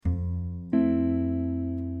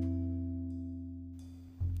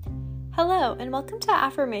Hello, and welcome to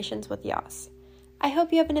Affirmations with Yas. I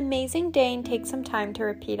hope you have an amazing day and take some time to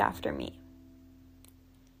repeat after me.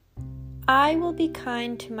 I will be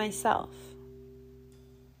kind to myself.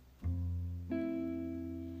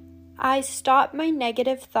 I stop my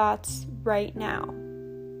negative thoughts right now.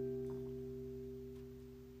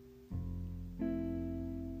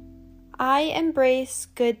 I embrace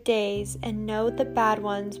good days and know the bad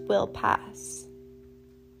ones will pass.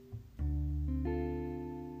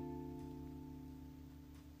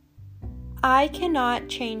 I cannot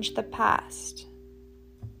change the past.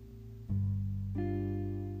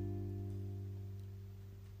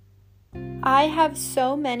 I have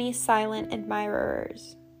so many silent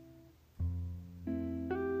admirers.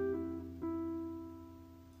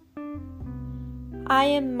 I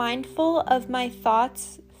am mindful of my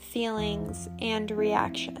thoughts, feelings, and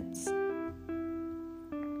reactions.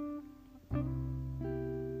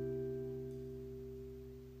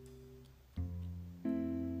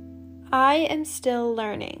 I am still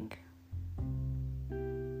learning.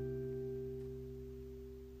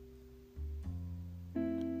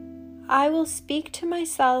 I will speak to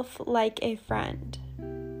myself like a friend.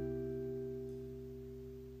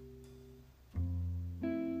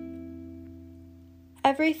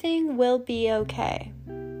 Everything will be okay.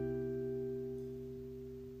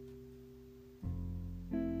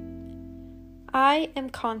 I am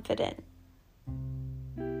confident.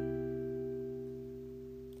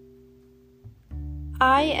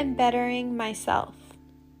 I am bettering myself.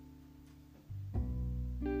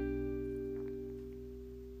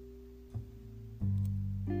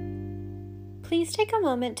 Please take a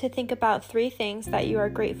moment to think about 3 things that you are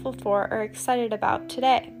grateful for or excited about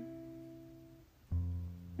today.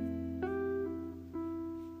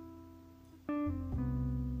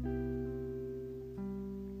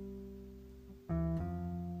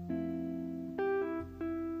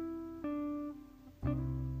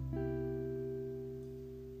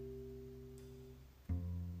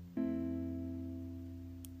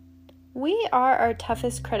 We are our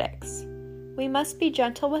toughest critics. We must be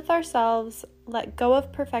gentle with ourselves, let go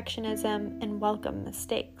of perfectionism, and welcome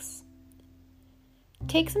mistakes.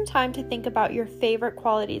 Take some time to think about your favorite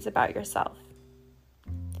qualities about yourself.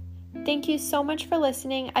 Thank you so much for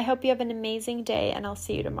listening. I hope you have an amazing day, and I'll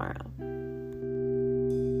see you tomorrow.